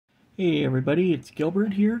Hey everybody, it's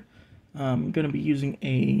Gilbert here. I'm going to be using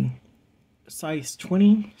a size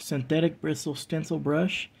 20 synthetic bristle stencil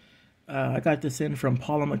brush. I got this in from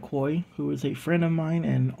Paula McCoy, who is a friend of mine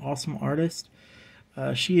and awesome artist.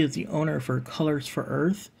 She is the owner for Colors for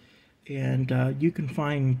Earth, and you can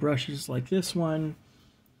find brushes like this one,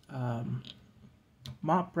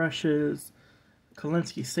 mop brushes,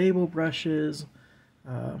 Kolinsky Sable brushes.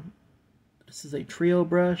 This is a trio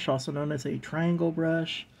brush, also known as a triangle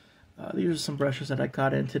brush. These are some brushes that I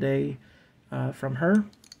got in today from her,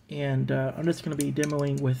 and I'm just going to be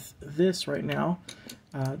demoing with this right now.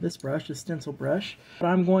 This brush, the stencil brush. What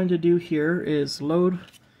I'm going to do here is load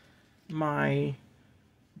my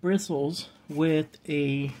bristles with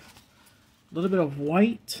a little bit of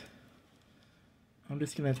white. I'm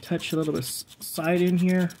just going to touch a little bit of side in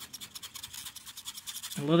here,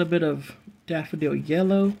 a little bit of daffodil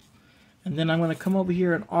yellow, and then I'm going to come over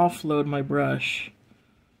here and offload my brush.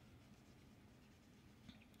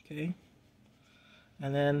 Okay,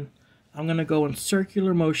 and then I'm going to go in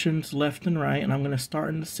circular motions left and right, and I'm going to start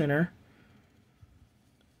in the center,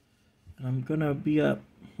 and I'm going to be up,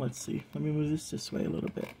 let's see, let me move this way a little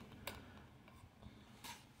bit.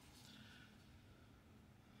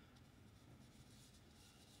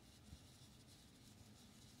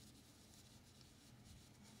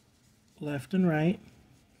 Left and right.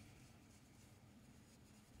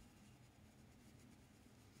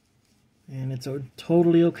 And it's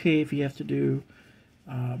totally okay if you have to do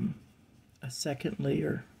a second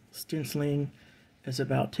layer. Stenciling is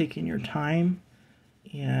about taking your time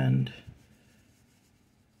and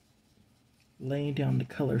laying down the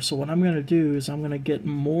color. So what I'm going to do is I'm going to get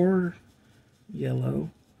more yellow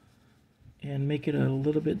and make it a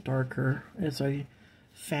little bit darker as I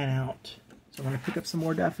fan out. So I'm going to pick up some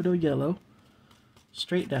more daffodil yellow,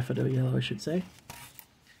 straight daffodil yellow I should say.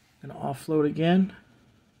 I'm going to offload again.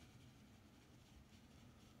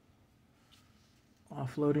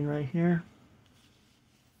 Offloading right here,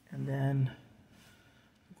 and then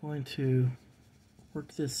I'm going to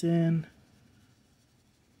work this in.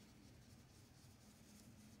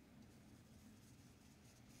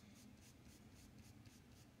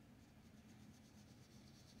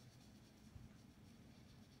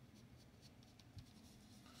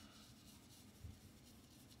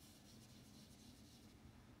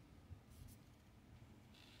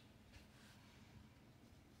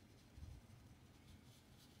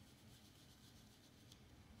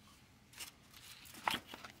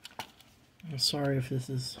 I'm sorry if this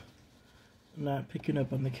is not picking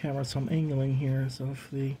up on the camera, so I'm angling here, so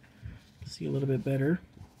hopefully you can see a little bit better.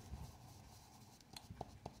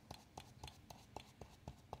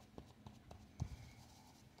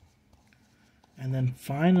 And then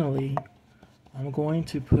finally, I'm going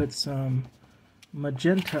to put some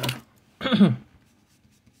magenta,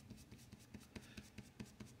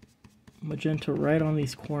 magenta right on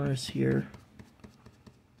these corners here.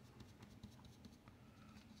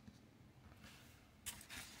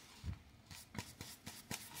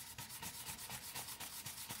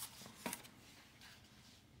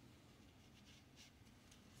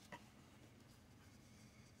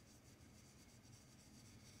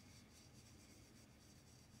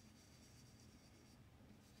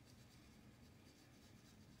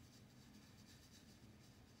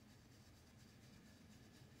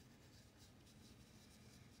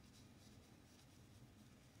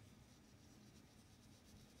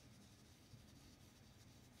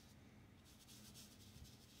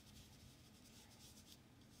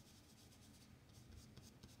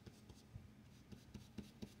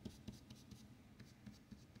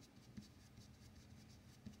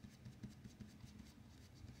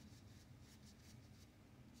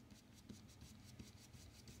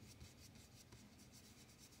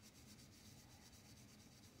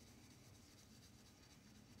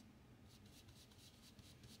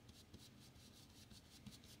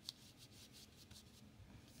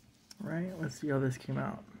 Right, let's see how this came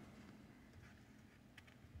out.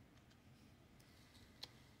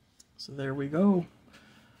 So there we go.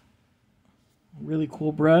 Really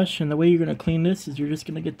cool brush, and the way you're going to clean this is you're just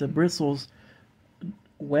going to get the bristles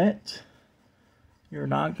wet. You're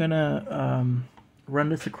not going to run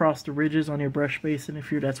this across the ridges on your brush basin if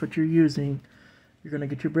that's what you're using. You're going to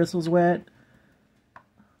get your bristles wet,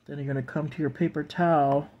 then you're going to come to your paper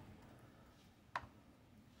towel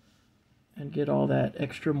and get all that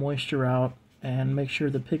extra moisture out and make sure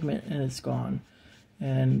the pigment is gone.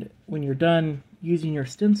 And when you're done using your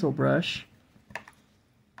stencil brush,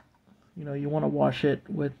 you know, you want to wash it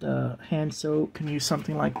with hand soap. You can use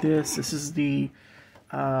something like this. This is the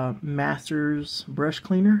Masters brush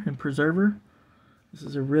cleaner and preserver. This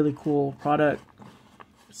is a really cool product.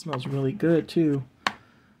 It smells really good too.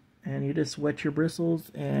 And you just wet your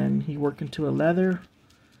bristles and you work into a leather.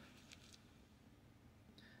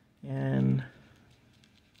 And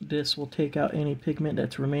this will take out any pigment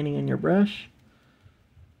that's remaining in your brush.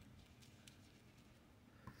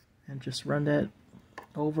 And just run that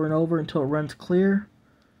over and over until it runs clear.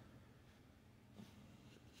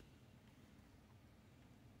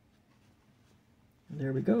 And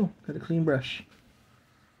there we go. Got a clean brush.